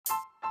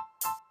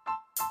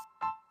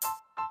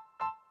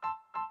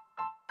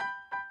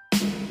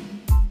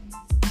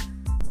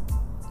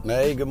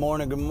Hey, good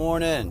morning, good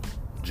morning.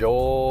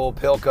 Joel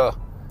Pilka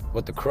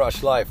with the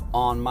Crush Life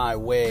On My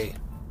Way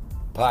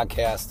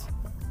podcast.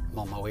 I'm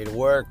on my way to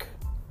work.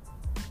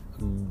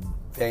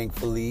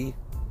 Thankfully,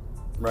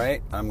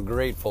 right? I'm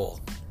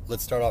grateful.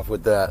 Let's start off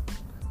with that.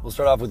 We'll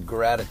start off with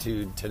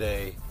gratitude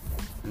today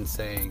and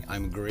saying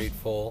I'm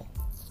grateful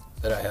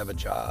that I have a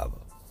job.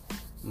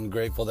 I'm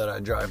grateful that I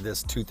drive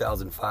this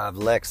 2005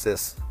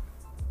 Lexus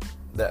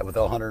that with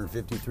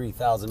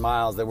 153,000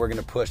 miles that we're going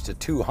to push to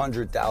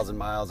 200,000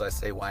 miles. I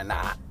say, why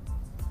not?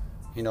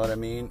 You know what I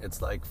mean?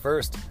 It's like,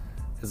 first,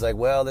 it's like,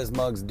 well, this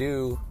mug's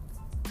due.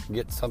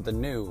 Get something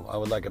new. I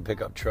would like a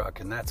pickup truck,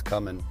 and that's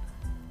coming.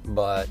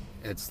 But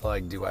it's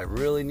like, do I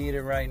really need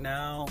it right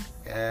now?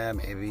 Yeah,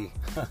 maybe.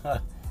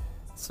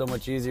 So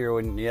much easier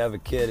when you have a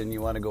kid and you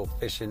want to go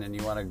fishing and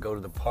you want to go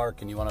to the park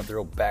and you want to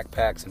throw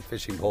backpacks and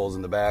fishing poles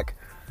in the back.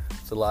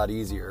 It's a lot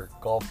easier.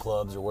 Golf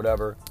clubs or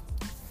whatever.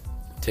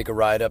 Take a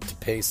ride up to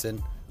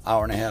Payson,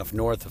 hour and a half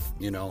north of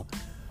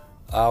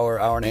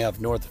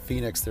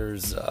Phoenix.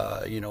 There's,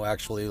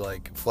 actually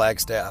like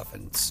Flagstaff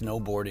and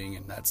snowboarding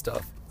and that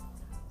stuff.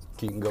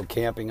 You can go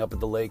camping up at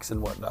the lakes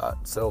and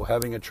whatnot. So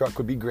having a truck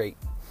would be great.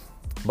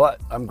 But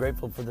I'm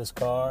grateful for this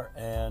car,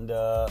 and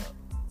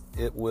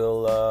it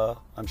will,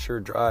 I'm sure,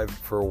 drive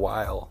for a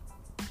while.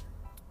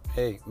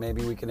 Hey,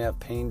 maybe we can have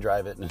Payne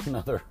drive it in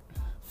another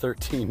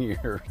 13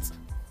 years.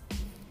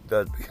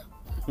 That'd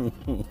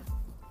be...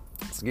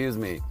 Excuse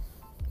me.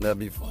 That'd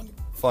be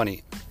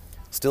funny.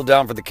 Still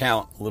down for the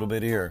count a little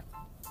bit here.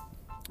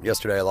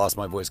 Yesterday I lost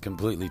my voice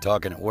completely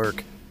talking at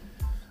work.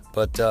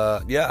 But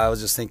I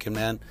was just thinking,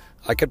 man,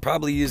 I could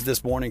probably use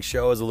this morning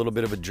show as a little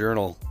bit of a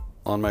journal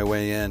on my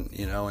way in.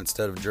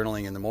 Instead of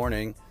journaling in the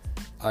morning,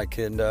 I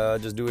can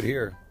just do it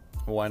here.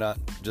 Why not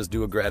just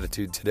do a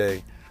gratitude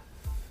today?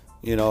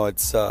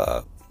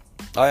 I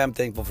am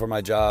thankful for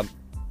my job.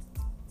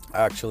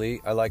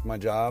 Actually, I like my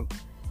job.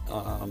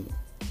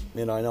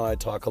 I know I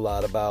talk a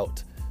lot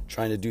about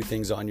trying to do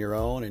things on your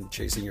own and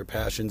chasing your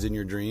passions and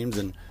your dreams,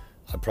 and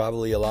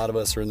probably a lot of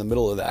us are in the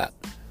middle of that.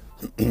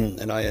 And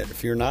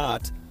if you're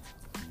not,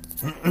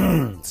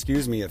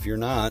 if you're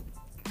not,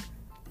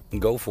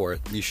 go for it.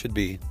 You should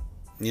be.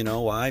 You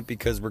know why?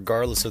 Because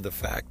regardless of the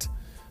fact,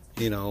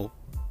 you're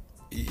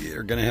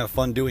going to have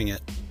fun doing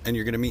it, and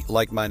you're going to meet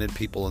like-minded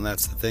people, and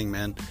that's the thing,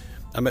 man.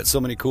 I met so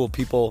many cool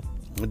people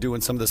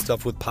doing some of the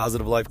stuff with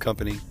Positive Life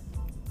Company,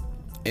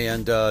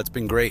 and it's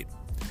been great.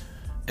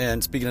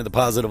 And speaking of the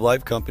Positive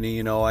Life Company,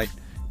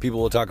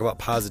 people will talk about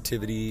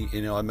positivity.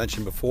 I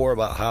mentioned before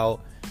about how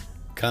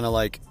kind of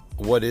like,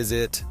 what is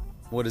it?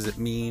 What does it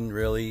mean,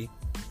 really?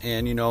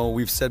 And,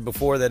 we've said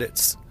before that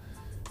it's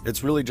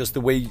really just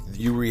the way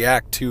you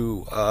react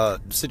to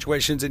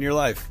situations in your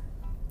life.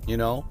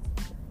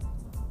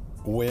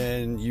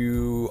 When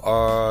you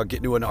get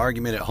into an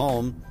argument at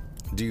home,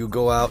 do you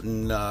go out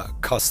and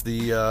cuss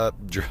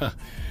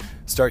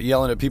start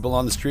yelling at people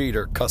on the street,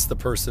 or cuss the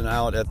person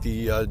out at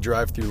the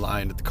drive-through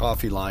line, at the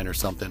coffee line or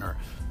something, or,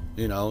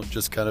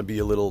 just kind of be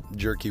a little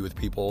jerky with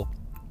people?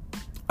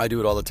 I do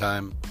it all the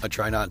time. I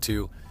try not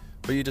to,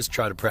 but you just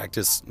try to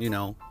practice,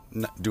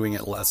 doing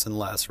it less and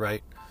less,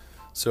 right?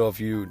 So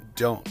if you're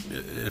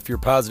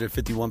positive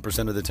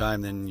 51% of the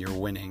time, then you're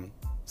winning.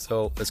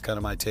 So that's kind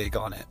of my take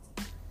on it.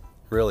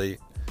 Really,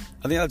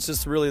 I think that's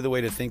just really the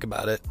way to think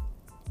about it.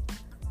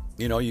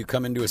 You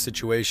come into a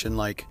situation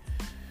like,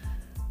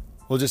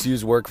 we'll just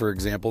use work, for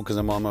example, because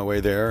I'm on my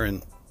way there.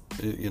 And,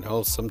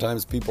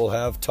 sometimes people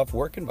have tough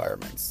work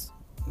environments.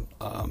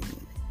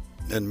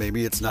 And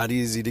maybe it's not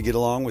easy to get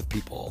along with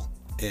people.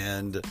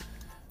 And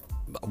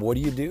what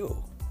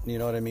do? You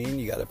know what I mean?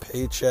 You got a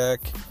paycheck.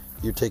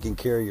 You're taking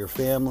care of your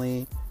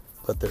family.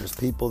 But there's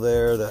people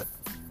there that,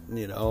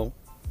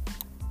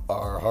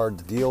 are hard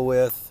to deal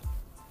with.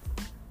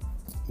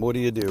 What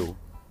do?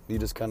 You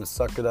just kind of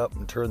suck it up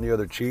and turn the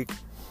other cheek.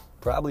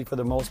 Probably for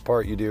the most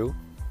part you do.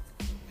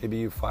 Maybe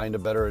you find a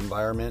better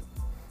environment.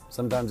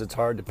 Sometimes it's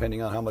hard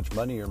depending on how much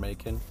money you're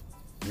making.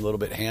 A little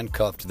bit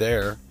handcuffed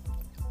there.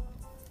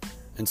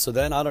 And so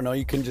then, I don't know,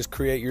 you can just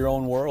create your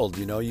own world.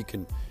 You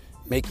can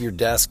make your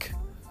desk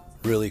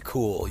really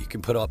cool. You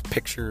can put up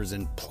pictures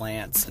and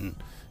plants,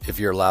 and if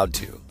you're allowed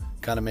to.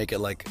 Kind of make it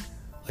like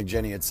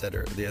Jenny had said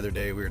the other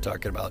day, we were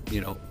talking about,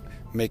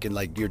 making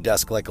like your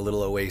desk like a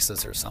little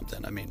oasis or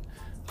something. I mean,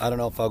 I don't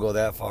know if I'll go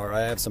that far.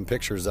 I have some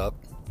pictures up,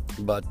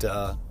 but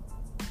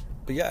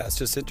yeah, it's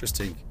just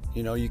interesting.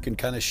 You can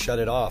kind of shut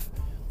it off.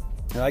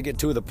 And I get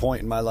to the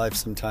point in my life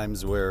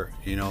sometimes where,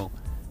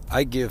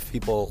 I give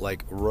people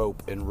like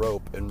rope and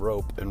rope and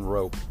rope and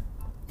rope.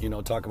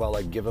 Talk about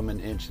like give them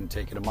an inch and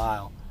take it a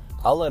mile.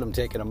 I'll let them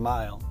take it a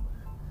mile.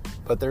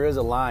 But there is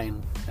a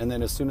line. And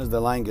then as soon as the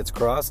line gets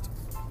crossed,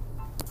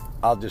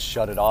 I'll just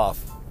shut it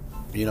off.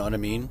 You know what I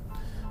mean?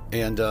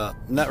 And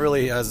that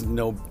really has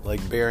no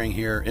like bearing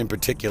here in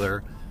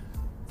particular.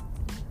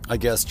 I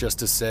guess just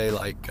to say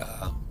like,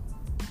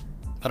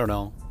 I don't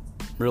know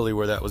really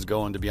where that was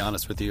going, to be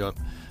honest with you.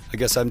 I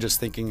guess I'm just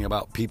thinking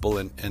about people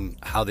and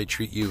how they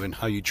treat you and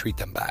how you treat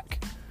them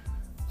back.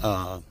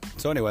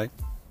 So anyway,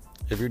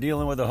 if you're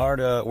dealing with a hard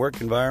work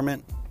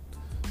environment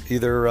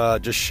Either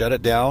just shut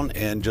it down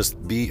and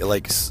just be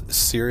like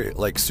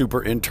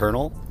super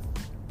internal,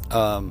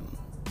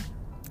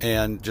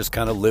 and just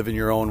kind of live in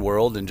your own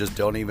world and just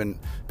don't even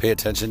pay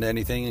attention to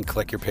anything and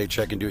collect your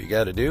paycheck and do what you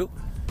got to do.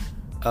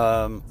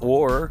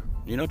 Or,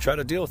 try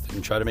to deal with it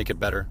and try to make it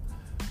better.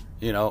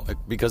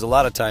 Because a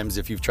lot of times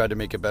if you've tried to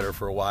make it better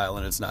for a while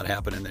and it's not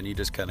happening, then you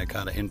just kind of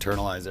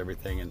internalize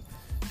everything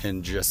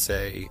and just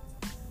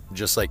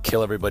like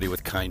kill everybody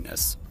with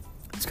kindness.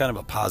 It's kind of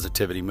a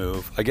positivity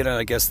move. Again,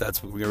 I guess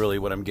that's really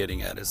what I'm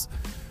getting at is,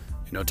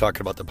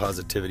 talking about the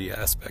positivity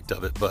aspect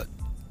of it. But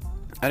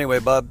anyway,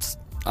 bubs,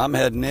 I'm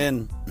heading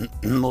in.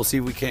 We'll see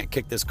if we can't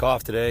kick this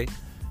cough today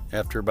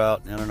after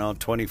about,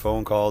 20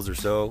 phone calls or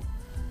so.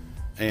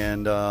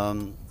 And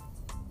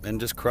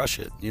just crush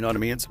it. You know what I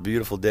mean? It's a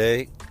beautiful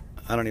day.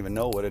 I don't even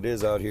know what it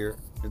is out here.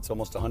 It's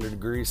almost 100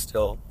 degrees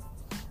still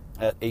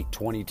at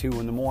 8:22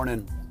 in the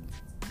morning.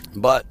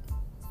 But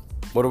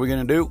what are we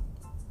going to do?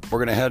 We're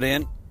going to head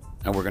in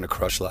and we're going to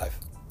crush life.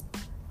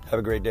 Have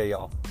a great day,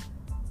 y'all.